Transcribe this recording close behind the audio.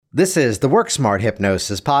This is the Work Smart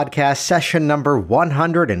Hypnosis Podcast, session number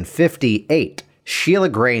 158, Sheila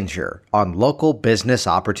Granger on local business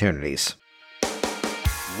opportunities.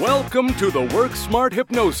 Welcome to the Work Smart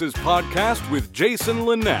Hypnosis Podcast with Jason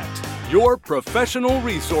Linett, your professional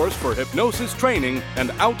resource for hypnosis training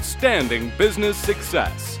and outstanding business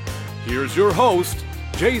success. Here's your host,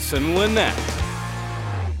 Jason Linett.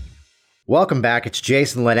 Welcome back. It's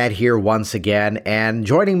Jason Linett here once again, and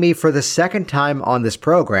joining me for the second time on this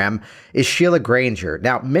program is Sheila Granger.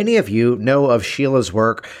 Now, many of you know of Sheila's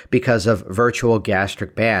work because of Virtual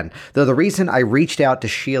Gastric Band, though the reason I reached out to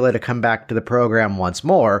Sheila to come back to the program once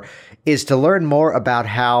more is to learn more about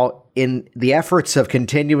how, in the efforts of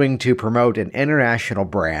continuing to promote an international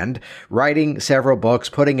brand, writing several books,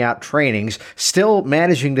 putting out trainings, still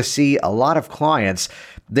managing to see a lot of clients,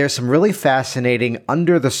 there's some really fascinating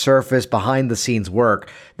under-the-surface, behind-the-scenes work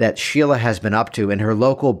that Sheila has been up to in her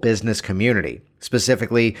local business community.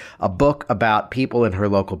 Specifically, a book about people in her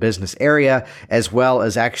local business area, as well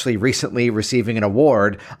as actually recently receiving an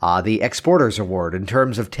award, the Exporters Award, in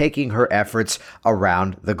terms of taking her efforts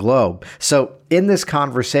around the globe. So in this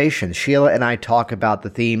conversation, Sheila and I talk about the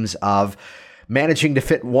themes of managing to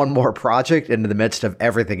fit one more project into the midst of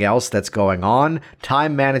everything else that's going on,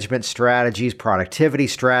 time management strategies, productivity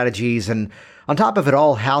strategies, and on top of it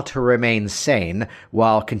all, how to remain sane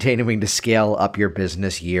while continuing to scale up your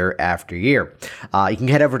business year after year. You can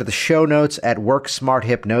head over to the show notes at Work Smart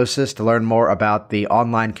Hypnosis to learn more about the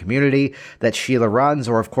online community that Sheila runs,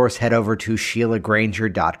 or of course, head over to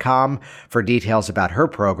SheilaGranger.com for details about her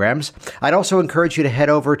programs. I'd also encourage you to head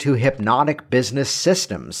over to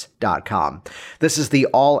HypnoticBusinessSystems.com. This is the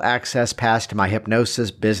all-access pass to my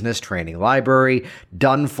hypnosis business training library,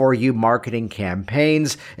 done-for-you marketing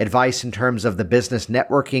campaigns, advice in terms of the business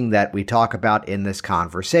networking that we talk about in this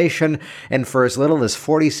conversation. And for as little as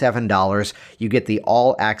 $47, you get the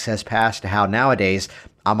all-access pass to how nowadays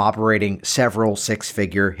I'm operating several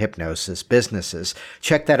six-figure hypnosis businesses.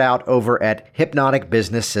 Check that out over at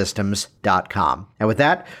HypnoticBusinessSystems.com. And with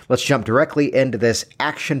that, let's jump directly into this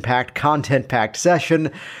action-packed, content-packed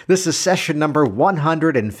session. This is session number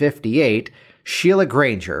 158, Sheila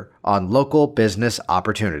Granger on local business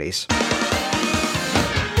opportunities.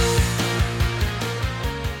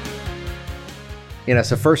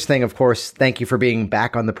 So first thing, of course, thank you for being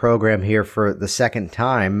back on the program here for the second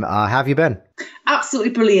time. How have you been?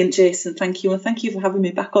 Absolutely brilliant, Jason. Thank you. And thank you for having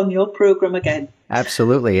me back on your program again.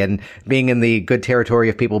 Absolutely. And being in the good territory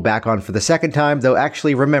of people back on for the second time, though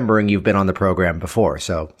actually remembering you've been on the program before.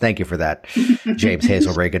 So thank you for that, James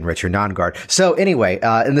Hazel Reagan, Richard Nongard. So anyway,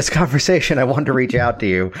 in this conversation, I wanted to reach out to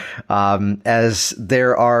you as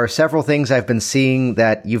there are several things I've been seeing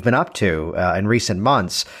that you've been up to in recent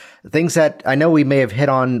months. Things that I know we may have hit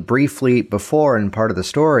on briefly before in part of the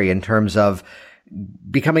story in terms of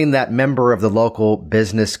becoming that member of the local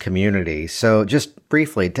business community. So just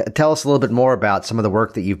briefly, tell us a little bit more about some of the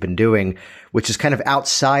work that you've been doing, which is kind of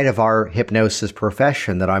outside of our hypnosis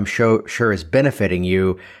profession that I'm sure is benefiting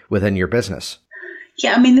you within your business.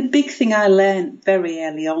 Yeah, I mean, the big thing I learned very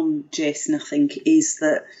early on, Jason, I think, is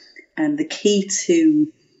that the key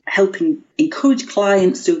to helping encourage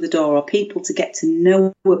clients through the door or people to get to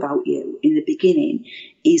know about you in the beginning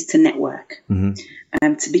is to network, to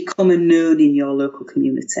become a known in your local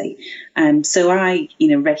community. So I,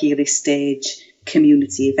 regularly stage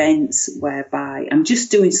community events whereby I'm just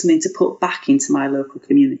doing something to put back into my local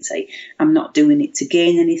community. I'm not doing it to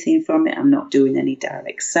gain anything from it. I'm not doing any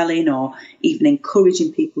direct selling or even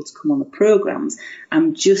encouraging people to come on the programs.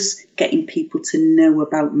 I'm just getting people to know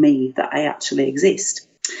about me, that I actually exist.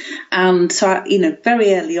 And so,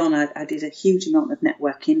 very early on, I did a huge amount of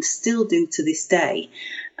networking, still do to this day.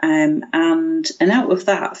 And out of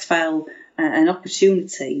that fell an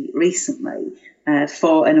opportunity recently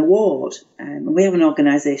for an award. We have an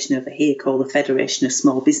organisation over here called the Federation of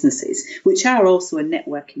Small Businesses, which are also a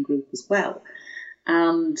networking group as well.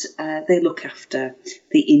 And they look after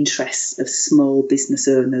the interests of small business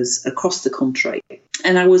owners across the country.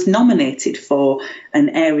 And I was nominated for an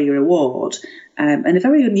area award, and a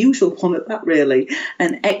very unusual one at that, really,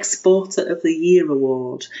 an Exporter of the Year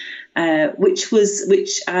award, which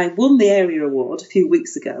I won the area award a few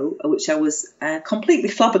weeks ago, which I was completely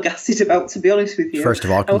flabbergasted about, to be honest with you. First of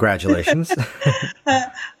all, congratulations.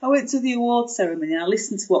 I went to the award ceremony and I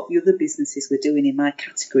listened to what the other businesses were doing in my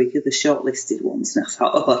category, the shortlisted ones, and I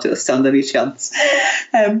thought, I don't stand any chance.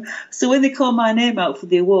 So when they called my name out for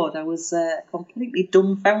the award, I was completely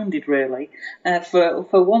dumbfounded, really. For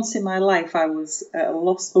once in my life, I was at a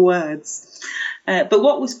loss for words. But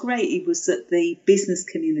what was great was that the business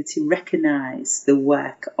community recognised the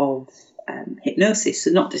work of hypnosis.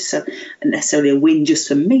 So not just necessarily a win just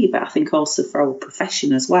for me, but I think also for our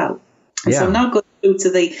profession as well. And so I'm now going through to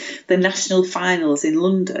the national finals in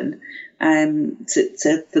London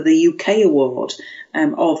for the UK award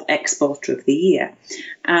of Exporter of the Year.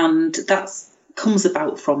 And that's comes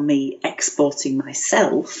about from me exporting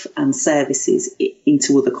myself and services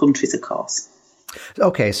into other countries, of course.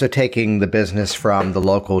 Okay, so taking the business from the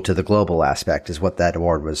local to the global aspect is what that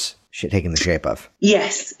award was taking the shape of.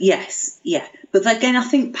 Yes. But again, I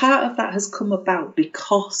think part of that has come about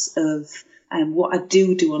because of what I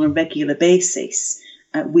do on a regular basis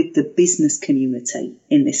with the business community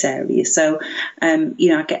in this area. So,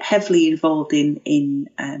 I get heavily involved in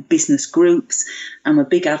business groups. I'm a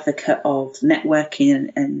big advocate of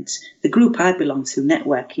networking, and the group I belong to,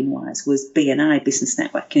 networking-wise, was BNI, Business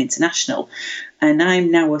Networking International, and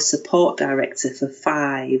I'm now a support director for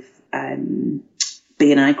 5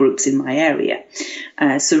 BNI groups in my area.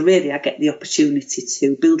 So really I get the opportunity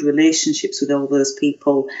to build relationships with all those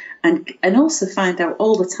people and also find out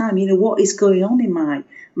all the time, what is going on in my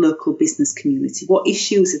local business community, what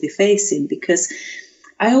issues are they facing? Because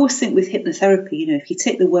I always think with hypnotherapy, if you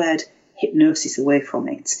take the word hypnosis away from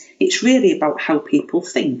it, it's really about how people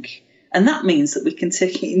think. And that means that we can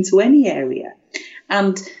take it into any area.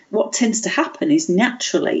 And what tends to happen is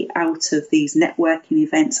naturally out of these networking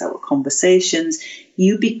events, out of conversations,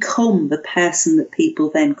 you become the person that people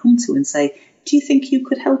then come to and say, do you think you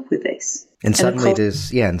could help with this? And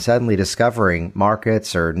suddenly discovering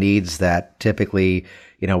markets or needs that typically,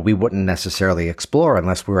 we wouldn't necessarily explore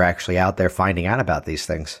unless we were actually out there finding out about these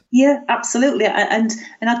things. Yeah, absolutely. And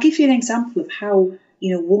I'll give you an example of how,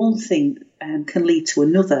 one thing can lead to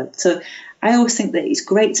another. So I always think that it's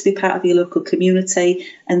great to be part of your local community,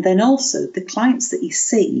 and then also the clients that you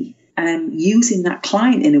see, using that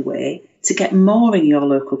client in a way to get more in your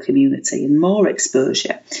local community and more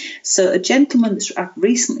exposure. So a gentleman that I've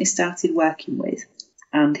recently started working with,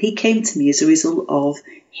 and he came to me as a result of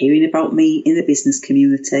hearing about me in the business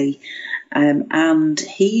community, and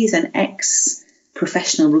he is an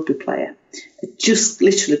ex-professional rugby player, just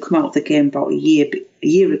literally come out of the game about a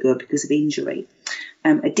year ago because of injury.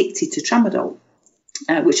 Addicted to tramadol,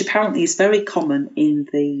 which apparently is very common in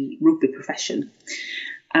the rugby profession.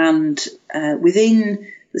 And within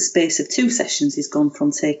the space of 2 sessions, he's gone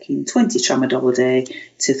from taking 20 tramadol a day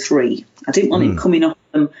to 3. I didn't want him coming off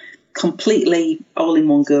them completely all in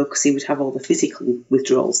one go because he would have all the physical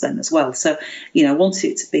withdrawals then as well. So, I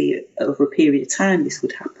wanted it to be over a period of time this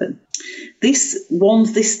would happen. These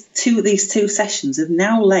 2 sessions have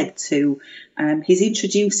now led to his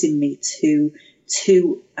introducing me to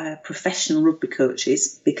 2 professional rugby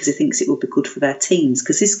coaches because he thinks it would be good for their teams,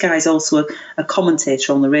 because this guy's also a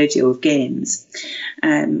commentator on the radio of games.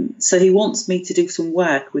 So he wants me to do some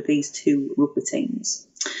work with these 2 rugby teams.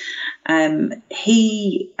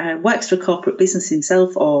 He works for a corporate business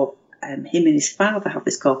himself, or him and his father have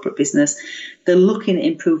this corporate business. They're looking at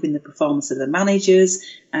improving the performance of the managers.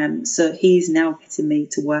 So he's now getting me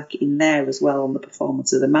to work in there as well on the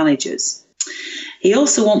performance of the managers. He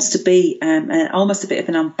also wants to be almost a bit of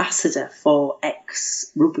an ambassador for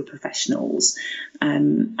ex-rugby professionals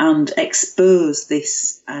and expose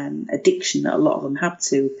this addiction that a lot of them have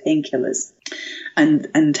to painkillers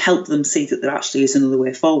and help them see that there actually is another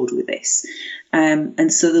way forward with this.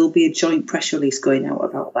 And so there'll be a joint press release going out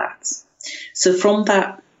about that. So from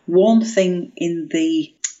that, one thing in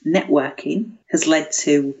the networking has led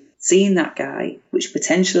to seeing that guy, which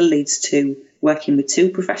potentially leads to working with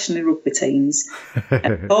 2 professional rugby teams,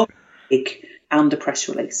 and a press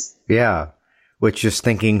release. Yeah, which is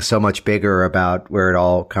thinking so much bigger about where it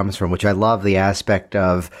all comes from, which I love the aspect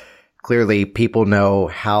of. Clearly, people know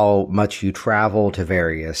how much you travel to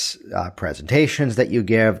various presentations that you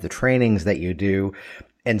give, the trainings that you do,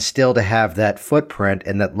 and still to have that footprint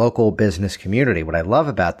in that local business community. What I love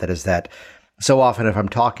about that is that so often if I'm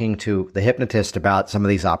talking to the hypnotist about some of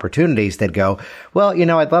these opportunities, they'd go, well,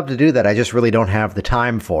 I'd love to do that. I just really don't have the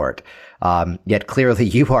time for it. Yet clearly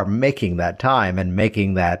you are making that time and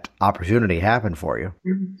making that opportunity happen for you.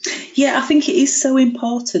 Yeah, I think it is so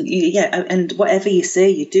important. And whatever you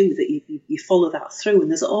say you do, that you follow that through.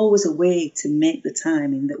 And there's always a way to make the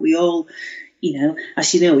time in that we all,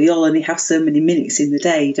 as you know, we all only have so many minutes in the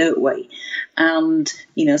day, don't we? And,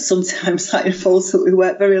 sometimes that involves that we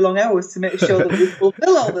work very long hours to make sure that we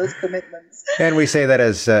fulfill all those commitments. And we say that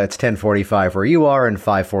as it's 10:45 where you are and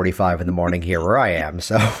 5:45 in the morning here where I am.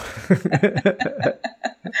 So,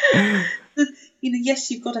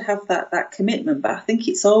 yes, you've got to have that commitment, but I think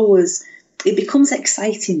it becomes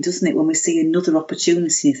exciting, doesn't it, when we see another opportunity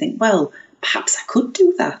and you think, well, perhaps I could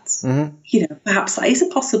do that. Mm-hmm. You know, perhaps that is a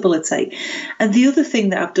possibility. And the other thing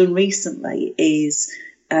that I've done recently is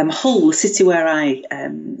Hull, the city where I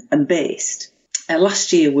am based.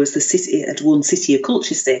 Last year was the city had won City of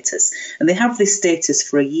Culture status, and they have this status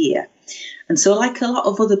for a year. And so, like a lot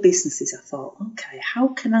of other businesses, I thought, okay, how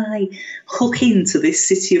can I hook into this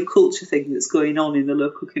City of Culture thing that's going on in the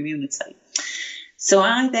local community? So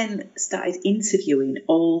I then started interviewing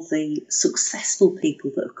all the successful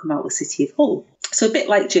people that have come out of the City of Hull. So a bit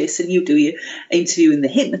like Jason, you do, you're interviewing the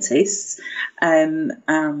hypnotists, and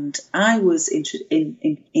I was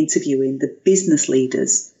interviewing the business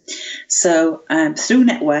leaders. So through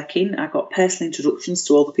networking, I got personal introductions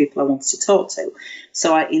to all the people I wanted to talk to.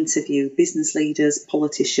 So I interviewed business leaders,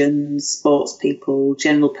 politicians, sports people,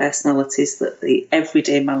 general personalities that the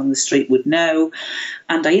everyday man on the street would know.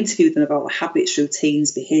 And I interviewed them about their habits,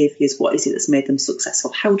 routines, behaviours, what is it that's made them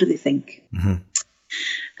successful, how do they think? Mm-hmm.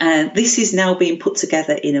 This is now being put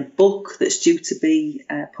together in a book that's due to be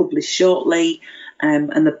published shortly.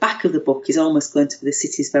 And the back of the book is almost going to be the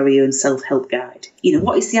city's very own self-help guide. You know,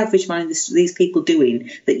 what is the average man these people doing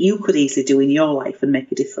that you could easily do in your life and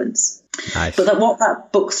make a difference? Nice. But what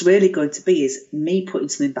that book's really going to be is me putting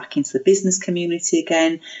something back into the business community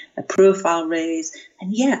again, a profile raise,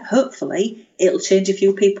 and hopefully it'll change a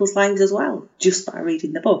few people's lives as well, just by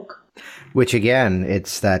reading the book. Which again,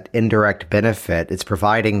 it's that indirect benefit. It's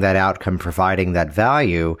providing that outcome, providing that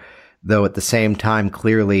value. Though at the same time,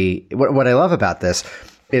 clearly, what I love about this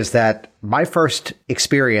is that my first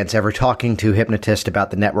experience ever talking to hypnotists about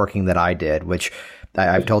the networking that I did, which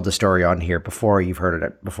I've told the story on here before, you've heard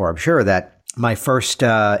it before, I'm sure, that my first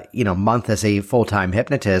month as a full-time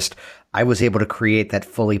hypnotist, I was able to create that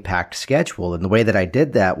fully packed schedule. And the way that I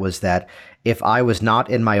did that was that if I was not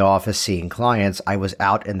in my office seeing clients, I was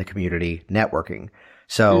out in the community networking.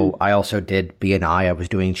 So I also did BNI. I was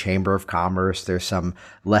doing Chamber of Commerce. There's some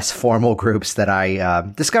less formal groups that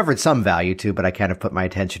I discovered some value to, but I kind of put my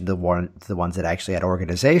attention to the ones that actually had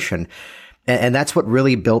organization. And that's what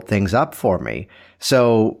really built things up for me.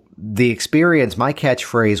 So the experience, my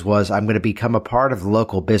catchphrase was, I'm going to become a part of the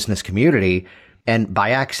local business community. And by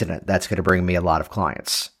accident, that's going to bring me a lot of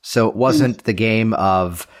clients. So it wasn't the game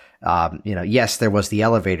of, yes, there was the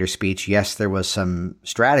elevator speech. Yes, there was some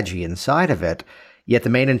strategy inside of it. Yet the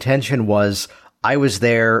main intention was I was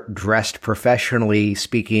there dressed professionally,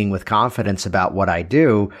 speaking with confidence about what I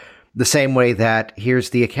do, the same way that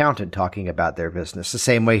here's the accountant talking about their business, the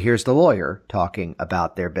same way here's the lawyer talking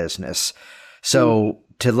about their business. So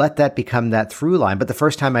to let that become that through line. But the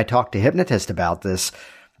first time I talked to hypnotists about this,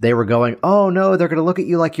 they were going, oh, no, they're going to look at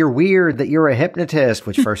you like you're weird, that you're a hypnotist,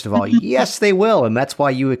 which first of all, yes, they will. And that's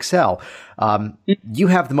why you excel. You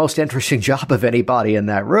have the most interesting job of anybody in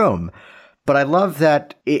that room. But I love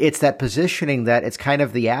that it's that positioning that it's kind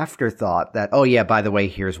of the afterthought that, oh, yeah, by the way,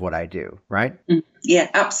 here's what I do, right? Yeah,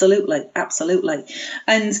 absolutely. Absolutely.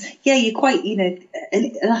 And yeah, you're quite, and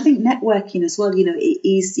I think networking as well, it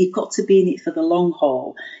is, you've got to be in it for the long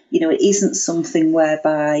haul. It isn't something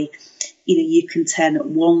whereby, you can turn up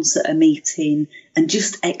once at a meeting and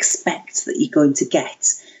just expect that you're going to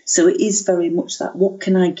get. So it is very much that, what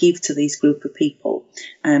can I give to these group of people?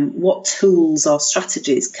 What tools or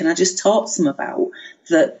strategies can I just talk to them about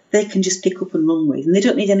that they can just pick up and run with? And they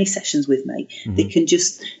don't need any sessions with me. Mm-hmm. They can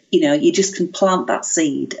just, you just can plant that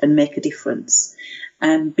seed and make a difference.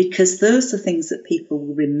 Because those are things that people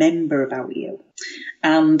will remember about you.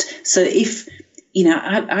 And so if,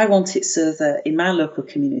 I want it so that in my local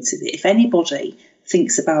community, that if anybody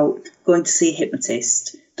thinks about going to see a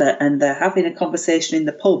hypnotist, and they're having a conversation in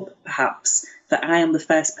the pub, perhaps, that I am the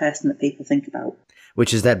first person that people think about.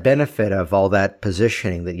 Which is that benefit of all that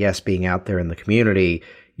positioning that, yes, being out there in the community,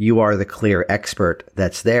 you are the clear expert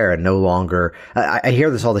that's there and no longer, I hear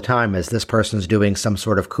this all the time as this person's doing some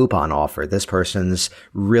sort of coupon offer. This person's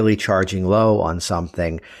really charging low on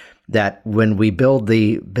something. That when we build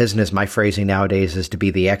the business, my phrasing nowadays is to be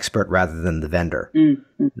the expert rather than the vendor.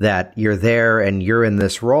 Mm-hmm. That you're there and you're in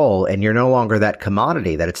this role and you're no longer that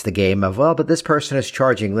commodity, that it's the game of, well, but this person is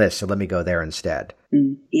charging this, so let me go there instead.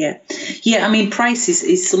 Yeah. I mean, price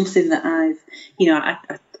is something that I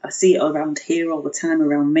see it around here all the time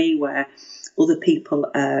around me, where other people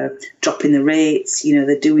are dropping the rates,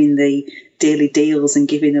 they're doing the daily deals and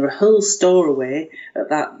giving their whole store away at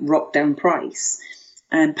that rock down price.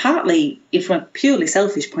 And partly, from a purely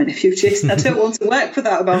selfish point of view, Jason, I don't want to work for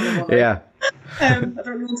that amount of money. Yeah. I don't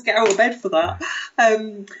want to get out of bed for that.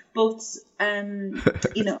 But also,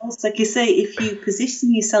 like you say, if you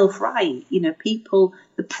position yourself right,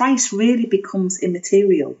 the price really becomes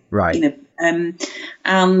immaterial. Right.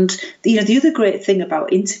 And the other great thing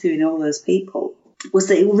about interviewing all those people, was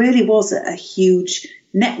that it really was a huge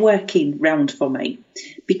networking round for me,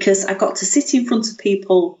 because I got to sit in front of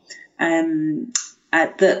people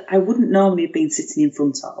that I wouldn't normally have been sitting in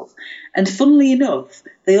front of. And funnily enough,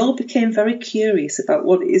 they all became very curious about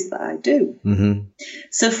what it is that I do. Mm-hmm.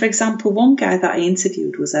 So, for example, one guy that I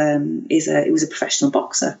interviewed was a professional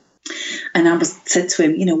boxer. And I said to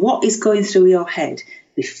him, what is going through your head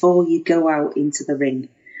before you go out into the ring?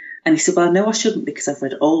 And he said, well, no, I shouldn't, because I've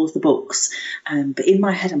read all of the books. But in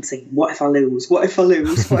my head, I'm thinking, what if I lose? What if I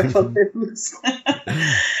lose? What if I lose?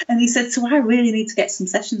 And he said, so I really need to get some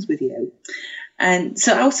sessions with you. And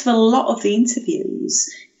so out of a lot of the interviews,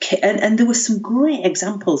 and there were some great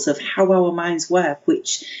examples of how our minds work,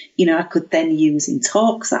 which, I could then use in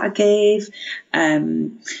talks that I gave.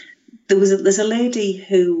 There's a lady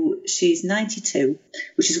who, she's 92,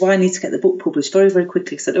 which is why I need to get the book published very, very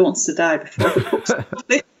quickly, because I don't want her to die before the book's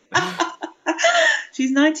published.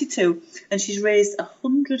 She's 92 and she's raised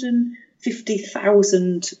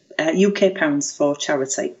 150,000 UK pounds for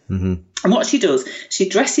charity. Mm-hmm. And what she does, she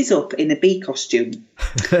dresses up in a bee costume.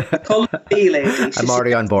 I call her Bee Lady. I'm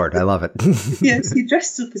already on board. I love it. Yes, she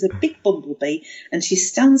dresses up as a big bumblebee and she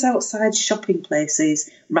stands outside shopping places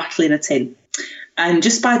rattling a tin. And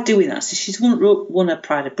just by doing that, so she's won a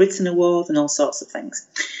Pride of Britain award and all sorts of things.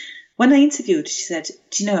 When I interviewed, she said,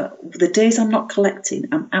 do you know, the days I'm not collecting,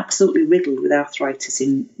 I'm absolutely riddled with arthritis,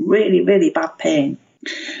 in really, really bad pain.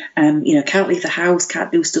 Can't leave the house,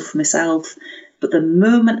 can't do stuff for myself. But the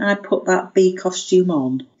moment I put that bee costume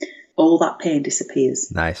on, all that pain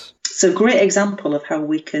disappears. Nice. So great example of how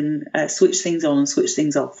we can switch things on and switch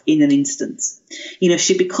things off in an instant.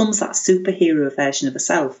 She becomes that superhero version of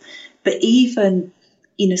herself. But even,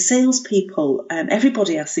 salespeople,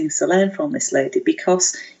 everybody has things to learn from this lady,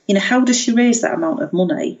 because, how does she raise that amount of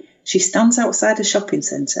money? She stands outside a shopping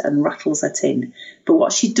centre and rattles her tin. But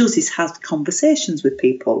what she does is have conversations with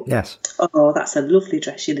people. Yes. Oh, that's a lovely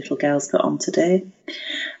dress your little girl's got on today.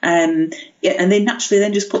 And they naturally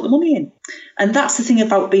then just put the money in. And that's the thing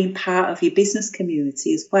about being part of your business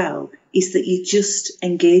community as well, is that you're just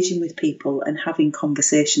engaging with people and having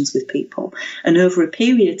conversations with people. And over a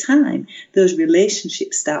period of time, those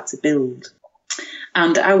relationships start to build.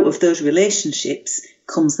 And out of those relationships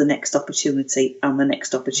comes the next opportunity and the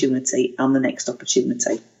next opportunity and the next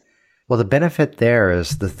opportunity. Well, the benefit there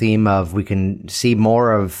is the theme of we can see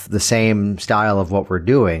more of the same style of what we're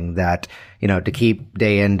doing, that, to keep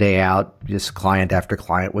day in, day out, just client after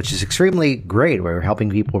client, which is extremely great. We're helping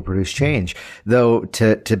people produce change, though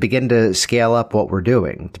to begin to scale up what we're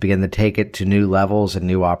doing, to begin to take it to new levels and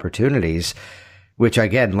new opportunities, which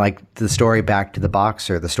again, like the story back to the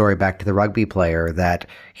boxer, the story back to the rugby player, that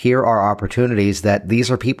here are opportunities that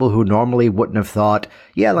these are people who normally wouldn't have thought,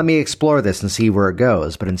 yeah, let me explore this and see where it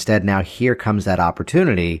goes. But instead now here comes that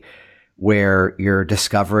opportunity where you're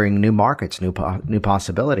discovering new markets, new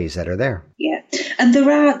possibilities that are there. Yeah. And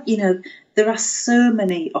there are so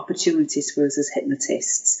many opportunities for us as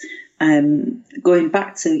hypnotists. Going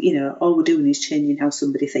back to, all we're doing is changing how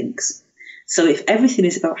somebody thinks. So if everything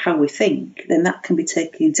is about how we think, then that can be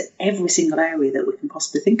taken into every single area that we can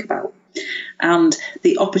possibly think about. And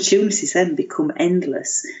the opportunities then become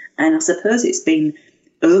endless. And I suppose it's been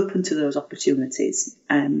open to those opportunities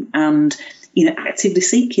and actively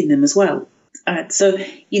seeking them as well. So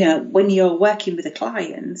when you're working with a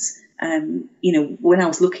client, when I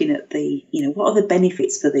was looking at what are the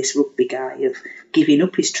benefits for this rugby guy of giving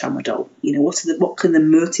up his tramadol? What can the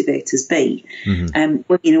motivators be?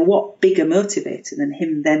 Mm-hmm. What bigger motivator than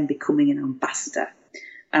him then becoming an ambassador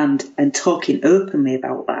and talking openly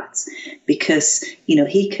about that? Because,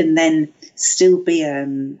 he can then still be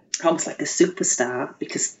almost like a superstar,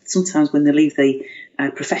 because sometimes when they leave the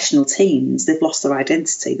professional teams, they've lost their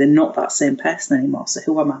identity. They're not that same person anymore. So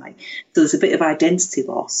who am I? So there's a bit of identity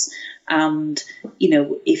loss. And,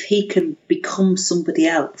 if he can become somebody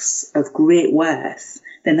else of great worth,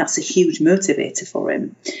 then that's a huge motivator for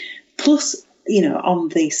him. Plus, on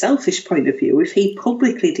the selfish point of view, if he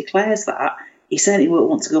publicly declares that, he certainly won't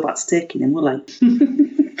want to go back to taking him, will he?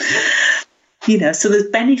 So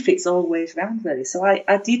there's benefits always around really. So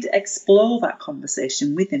I did explore that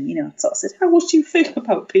conversation with him. I sort of said, how would you feel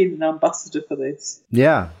about being an ambassador for this?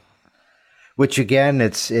 Yeah. Which again,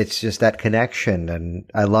 it's just that connection. And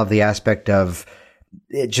I love the aspect of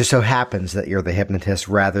it just so happens that you're the hypnotist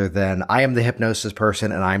rather than I am the hypnosis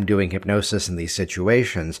person and I'm doing hypnosis in these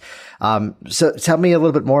situations. So tell me a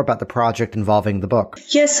little bit more about the project involving the book.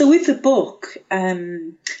 Yeah, so with the book,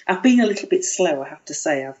 I've been a little bit slow, I have to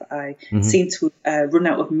say. I seem to run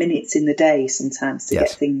out of minutes in the day sometimes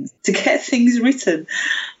to get things written.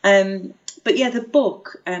 But yeah, the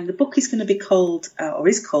book is going to be called, or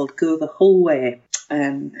is called, Go the Whole Way.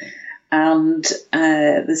 And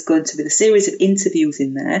there's going to be the series of interviews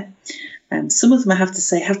in there. Some of them, I have to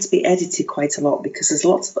say, have to be edited quite a lot because there's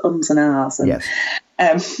lots of ums and ahs. And, Yes.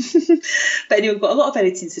 But anyway, we've got a lot of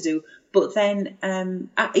editing to do. But then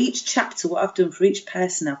at each chapter, what I've done for each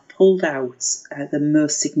person, I've pulled out the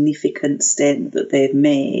most significant statement that they've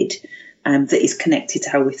made that is connected to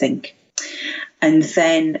how we think. And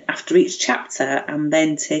then after each chapter, I'm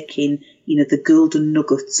then taking, the golden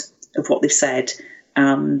nugget of what they've said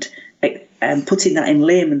and putting that in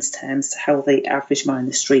layman's terms to how the average man in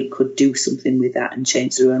the street could do something with that and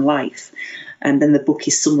change their own life. And then the book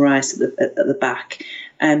is summarised at the back.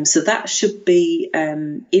 So that should be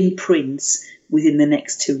in print within the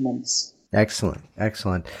next 2 months.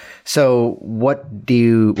 Excellent. So what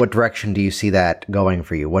direction do you see that going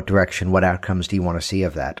for you? What outcomes do you want to see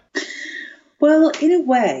of that? Well, in a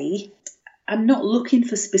way, I'm not looking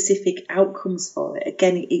for specific outcomes for it.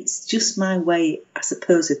 Again, it's just my way, I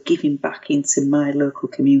suppose, of giving back into my local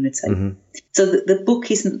community. Mm-hmm. So the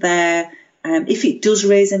book isn't there. If it does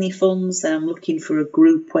raise any funds, then I'm looking for a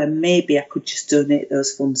group where maybe I could just donate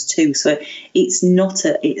those funds to. So it's not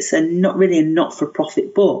really a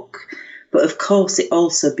not-for-profit book. But of course, it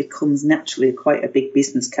also becomes naturally quite a big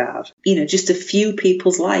business card. Just a few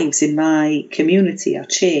people's lives in my community are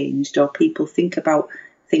changed, or people think about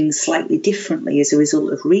things slightly differently as a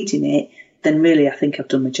result of reading it, then really I think I've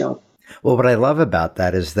done my job. Well, what I love about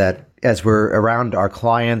that is that as we're around our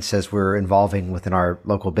clients, as we're involving within our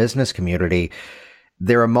local business community,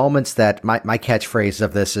 there are moments that my catchphrase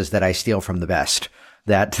of this is that I steal from the best.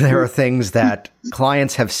 That there are things that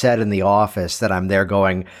clients have said in the office that I'm there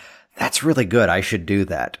going, that's really good. I should do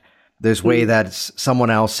that. There's way that someone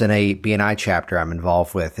else in a B&I chapter I'm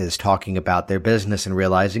involved with is talking about their business and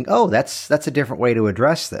realizing, oh, that's a different way to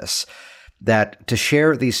address this. That to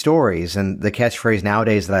share these stories, and the catchphrase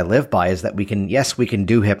nowadays that I live by is that we can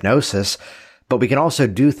do hypnosis, but we can also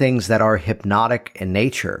do things that are hypnotic in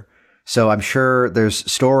nature. So I'm sure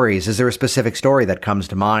there's stories. Is there a specific story that comes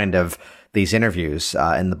to mind of these interviews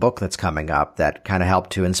in the book that's coming up that kind of help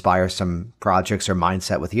to inspire some projects or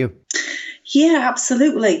mindset with you? Yeah,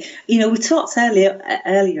 absolutely. We talked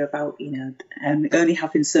earlier about, only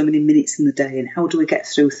having so many minutes in the day and how do we get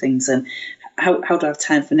through things and how do I have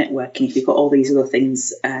time for networking if you've got all these other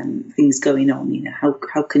things going on,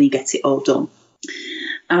 how can you get it all done?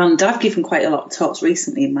 And I've given quite a lot of talks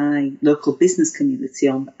recently in my local business community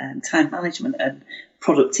on time management and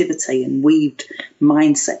productivity and weaved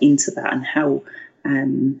mindset into that and how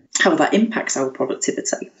that impacts our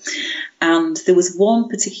productivity. And there was one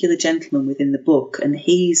particular gentleman within the book, and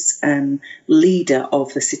he's leader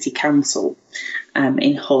of the city council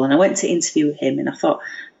in Hull. And I went to interview him, and I thought,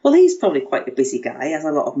 well, he's probably quite a busy guy, has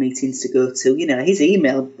a lot of meetings to go to. His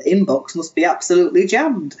email inbox must be absolutely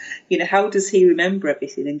jammed. How does he remember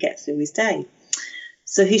everything and get through his day?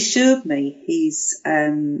 So he showed me his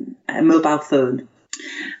mobile phone,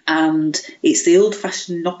 and it's the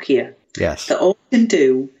old-fashioned Nokia. Yes. That all you can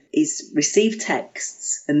do is receive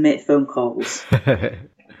texts and make phone calls.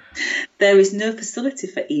 There is no facility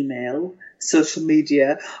for email, social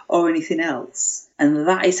media, or anything else. And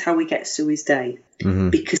that is how he gets through his day. Mm-hmm.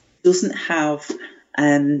 Because he doesn't have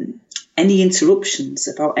any interruptions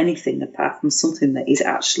about anything apart from something that is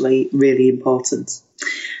actually really important.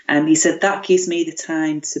 And he said, that gives me the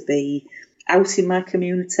time to be out in my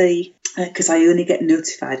community because I only get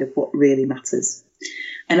notified of what really matters.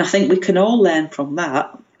 And I think we can all learn from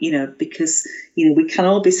that, because, we can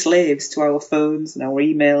all be slaves to our phones and our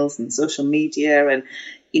emails and social media. And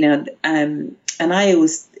I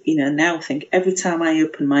always, now think every time I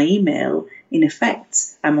open my email, in effect,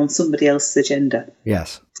 I'm on somebody else's agenda.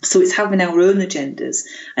 Yes. So it's having our own agendas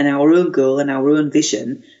and our own goal and our own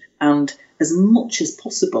vision. And as much as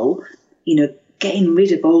possible, getting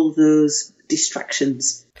rid of all those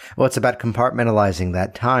distractions. Well, it's about compartmentalizing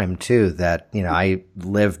that time too, that, I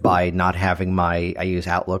live by not having I use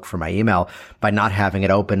Outlook for my email, by not having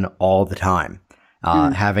it open all the time,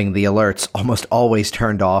 having the alerts almost always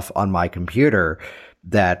turned off on my computer,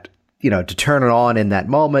 that, to turn it on in that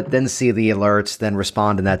moment, then see the alerts, then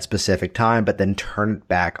respond in that specific time, but then turn it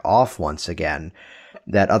back off once again,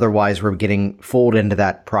 that otherwise we're getting fooled into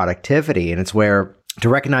that productivity. And it's where to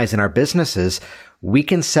recognize in our businesses, we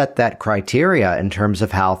can set that criteria in terms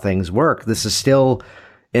of how things work. This is still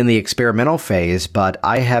in the experimental phase, but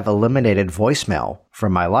I have eliminated voicemail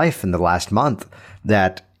from my life in the last month.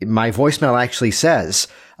 That my voicemail actually says,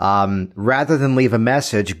 rather than leave a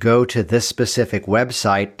message, go to this specific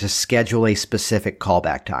website to schedule a specific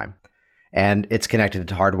callback time. and it's connected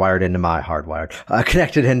to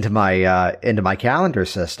connected into my calendar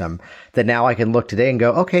system, that now I can look today and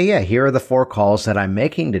go, okay, yeah, here are the 4 calls that I'm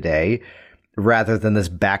making today, rather than this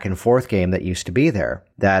back and forth game that used to be there.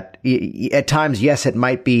 That at times, yes, it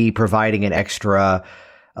might be providing an extra,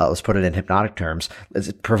 let's put it in hypnotic terms,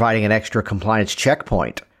 it's providing an extra compliance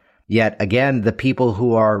checkpoint. Yet again, the people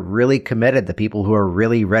who are really committed, the people who are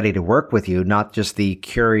really ready to work with you, not just the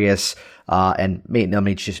curious, and let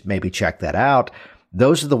me just maybe check that out.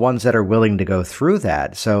 Those are the ones that are willing to go through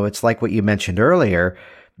that. So it's like what you mentioned earlier,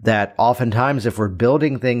 that oftentimes if we're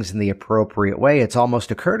building things in the appropriate way, it's almost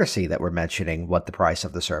a courtesy that we're mentioning what the price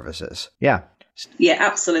of the service is. Yeah. Yeah,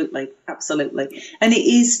 absolutely. Absolutely. And it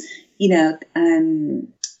is,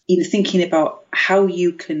 thinking about how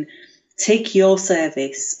you can take your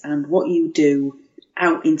service and what you do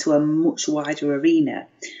out into a much wider arena.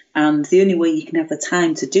 And the only way you can have the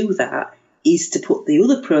time to do that is to put the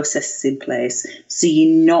other processes in place, so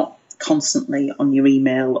you're not constantly on your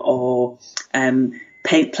email or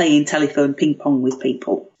playing telephone ping pong with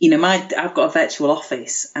people. I've got a virtual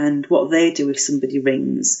office, and what they do if somebody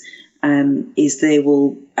rings is they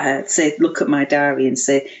will say, look at my diary and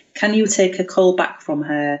say, can you take a call back from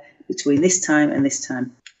her between this time and this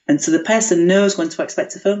time? And so the person knows when to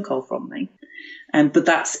expect a phone call from me, but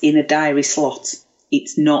that's in a diary slot.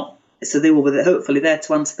 It's not. So they will be hopefully there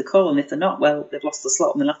to answer the call, and if they're not, well, they've lost the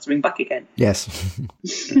slot and they'll have to ring back again. Yes.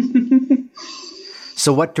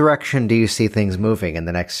 So what direction do you see things moving in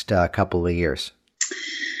the next couple of years?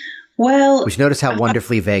 Well, Which notice how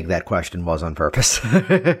wonderfully vague that question was on purpose.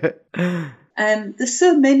 There's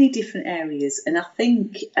so many different areas. And I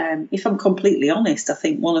think, if I'm completely honest, I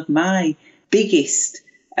think one of my biggest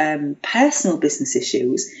personal business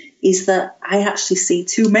issues is that I actually see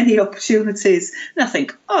too many opportunities. And I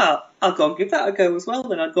think, I'll go and give that a go as well.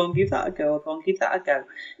 Then I'll go and give that a go. I'll go and give that a go.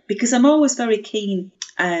 Because I'm always very keen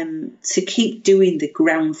to keep doing the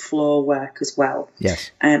ground floor work as well. Yes.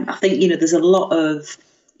 I think, there's a lot of,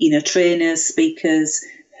 trainers, speakers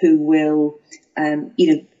who will,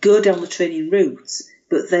 go down the training route,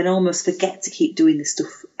 but then almost forget to keep doing the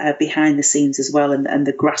stuff behind the scenes as well, and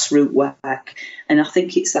the grassroots work. And I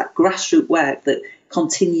think it's that grassroots work that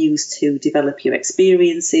continues to develop your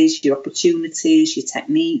experiences, your opportunities, your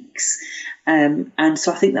techniques. And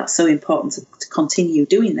so I think that's so important to continue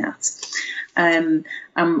doing that. I'm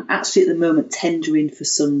actually at the moment tendering for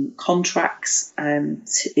some contracts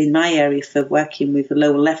in my area for working with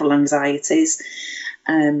lower level anxieties.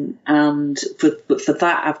 And for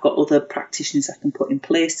that, I've got other practitioners I can put in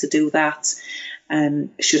place to do that.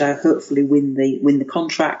 Should I hopefully win the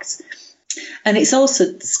contract? And it's also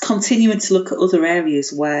continuing to look at other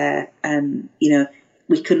areas where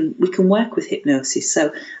we can work with hypnosis.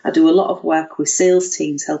 So I do a lot of work with sales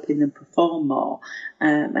teams, helping them perform more.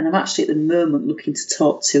 And I'm actually at the moment looking to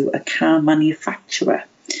talk to a car manufacturer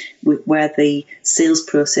where the sales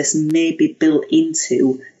process may be built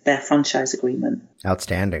into their franchise agreement.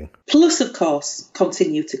 Outstanding. Plus, of course,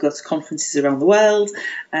 continue to go to conferences around the world.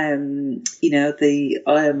 The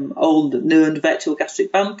old known virtual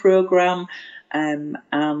gastric band program, and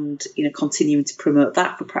continuing to promote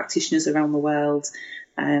that for practitioners around the world.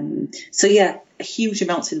 So yeah, a huge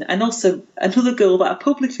amount in, and also another goal that I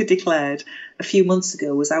publicly declared a few months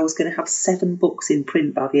ago was I was going to have 7 books in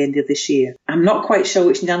print by the end of this year. I'm not quite sure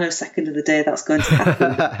which nanosecond of the day that's going to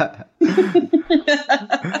happen.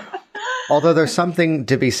 Although there's something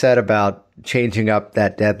to be said about changing up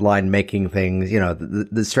that deadline, making things,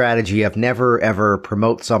 the strategy of never, ever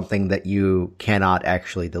promote something that you cannot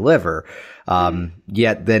actually deliver,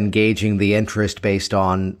 yet then gauging the interest based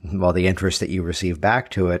on, the interest that you receive back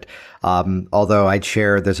to it. Although I'd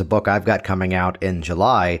share, there's a book I've got coming out in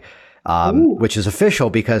July, which is official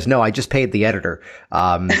because, no, I just paid the editor.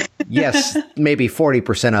 Yes, maybe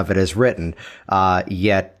 40% of it is written,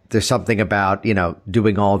 yet there's something about,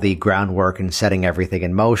 doing all the groundwork and setting everything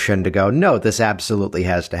in motion to go, no, this absolutely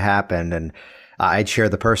has to happen. And I'd share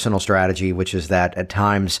the personal strategy, which is that at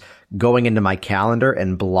times going into my calendar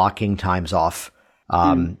and blocking times off.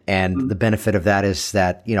 And the benefit of that is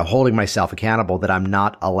that, holding myself accountable, that I'm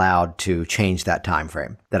not allowed to change that time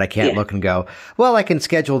frame, that I can't look and go, well, I can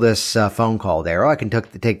schedule this phone call there, or I can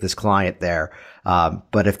take this client there.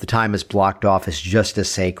 But if the time is blocked off, it's just as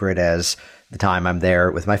sacred as the time I'm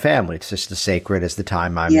there with my family. It's just as sacred as the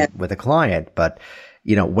time I'm with a client. But,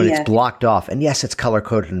 when it's blocked off, and yes, it's color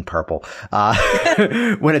coded in purple.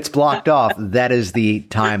 When it's blocked off, that is the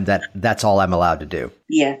time that's all I'm allowed to do.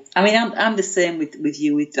 Yeah. I mean, I'm the same with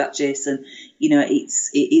you with that, Jason. It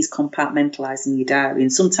is compartmentalizing your diary.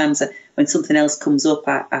 And sometimes when something else comes up,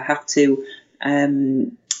 I have to,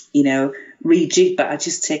 rejig, but I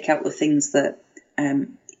just take out the things that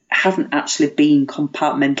haven't actually been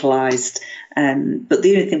compartmentalised. But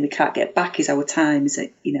the only thing we can't get back is our time, is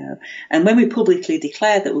it? And when we publicly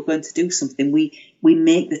declare that we're going to do something, we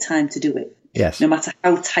make the time to do it. Yes. No matter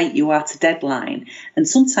how tight you are to deadline. And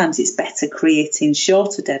sometimes it's better creating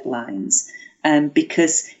shorter deadlines,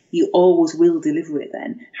 because you always will deliver it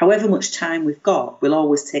then. However much time we've got, we'll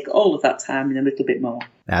always take all of that time and a little bit more.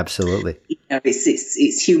 Absolutely.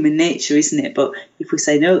 It's human nature, isn't it? But if we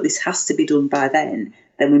say, no, this has to be done by then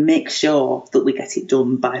we make sure that we get it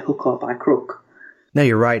done by hook or by crook. No,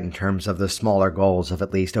 you're right in terms of the smaller goals of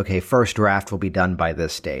at least, okay, first draft will be done by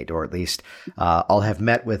this date, or at least I'll have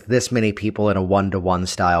met with this many people in a one-to-one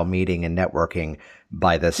style meeting and networking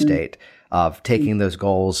by this date. Of taking those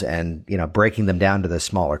goals and, breaking them down to the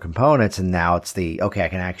smaller components. And now it's okay, I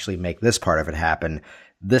can actually make this part of it happen.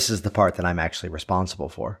 This is the part that I'm actually responsible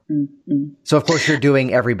for. Mm-hmm. So, of course, you're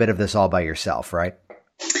doing every bit of this all by yourself, right?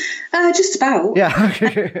 Just about. Yeah.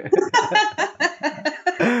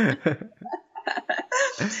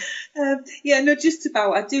 Just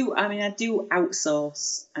about. I do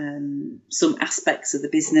outsource some aspects of the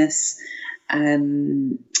business.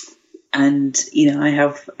 And, I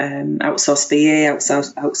have outsourced VA,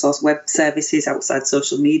 outsourced web services, outside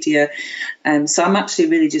social media. So I'm actually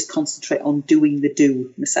really just concentrate on doing the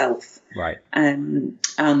do myself. Right. And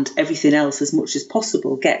everything else, as much as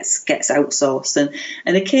possible, gets outsourced.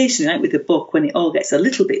 And occasionally, like with the book, when it all gets a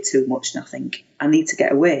little bit too much and I think I need to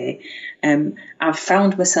get away, I've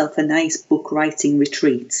found myself a nice book writing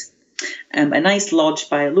retreat. A nice lodge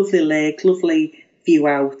by a lovely lake, lovely view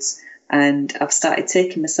out. And I've started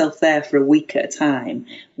taking myself there for a week at a time,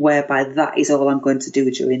 whereby that is all I'm going to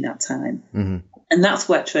do during that time. Mm-hmm. And that's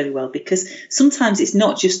worked really well, because sometimes it's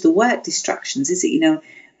not just the work distractions, is it?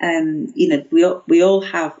 We all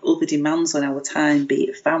have other demands on our time, be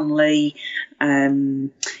it family.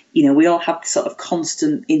 We all have sort of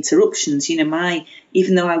constant interruptions.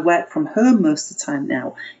 Even though I work from home most of the time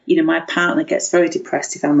now, my partner gets very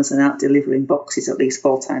depressed if Amazon aren't delivering boxes at least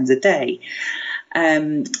 4 times a day.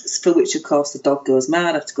 For which, of course, the dog goes mad.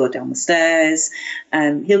 I have to go down the stairs.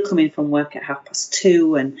 He'll come in from work at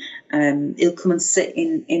 2:30 and he'll come and sit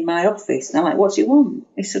in my office. And I'm like, what do you want?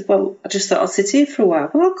 He said, well, I just thought I'll sit here for a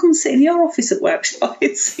while. Well, I'll come sit in your office at work, shall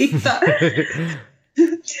I see that?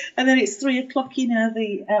 And then it's 3:00,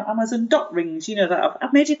 the Amazon dot rings, that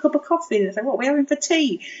I've made you a cup of coffee. And I say, what are we having for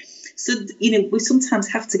tea? So, we sometimes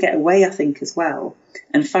have to get away, I think, as well,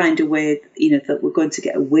 and find a way, that we're going to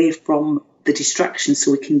get away from the distractions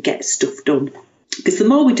so we can get stuff done. Because the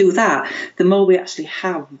more we do that, the more we actually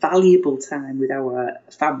have valuable time with our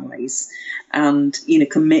families and,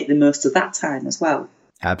 can make the most of that time as well.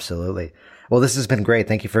 Absolutely. Well, this has been great.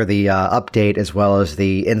 Thank you for the update, as well as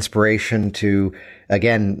the inspiration to,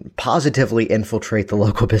 again, positively infiltrate the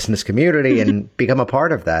local business community and become a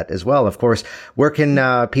part of that as well. Of course, where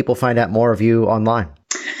can people find out more of you online?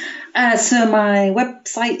 So my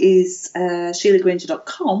website is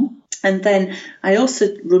SheilaGranger.com. And then I also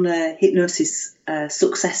run a hypnosis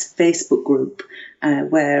success Facebook group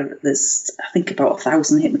where there's, I think, about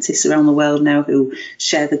 1,000 hypnotists around the world now who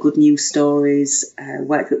share the good news stories,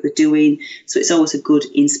 work that they're doing. So it's always a good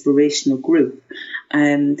inspirational group.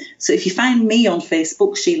 So if you find me on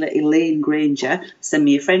Facebook, Sheila Elaine Granger, send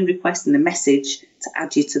me a friend request and a message to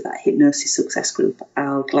add you to that hypnosis success group.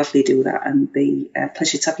 I'll gladly do that and be a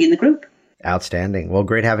pleasure to have you in the group. Outstanding. Well,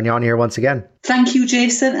 great having you on here once again. Thank you,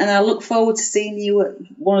 Jason, and I look forward to seeing you at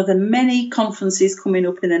one of the many conferences coming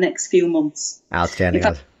up in the next few months. Outstanding.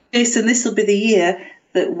 In fact, Jason, this will be the year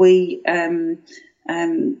that we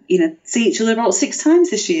see each other about 6 times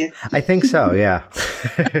this year. I think so, yeah.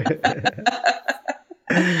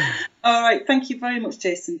 All right. Thank you very much,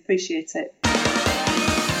 Jason. Appreciate it.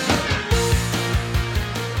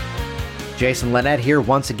 Jason Linett here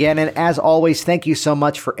once again, and as always, thank you so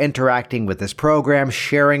much for interacting with this program,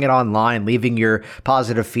 sharing it online, leaving your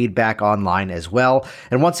positive feedback online as well.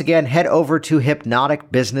 And once again, head over to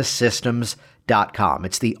hypnoticbusinesssystems.com.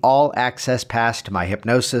 It's the all-access pass to my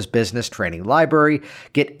hypnosis business training library.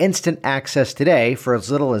 Get instant access today for as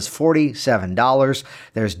little as $47.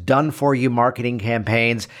 There's done-for-you marketing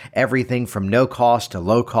campaigns, everything from no-cost to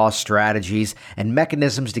low-cost strategies, and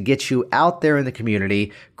mechanisms to get you out there in the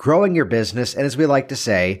community, growing your business, and as we like to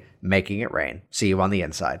say, making it rain. See you on the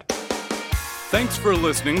inside. Thanks for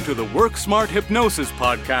listening to the Work Smart Hypnosis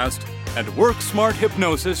podcast at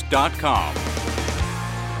WorkSmartHypnosis.com.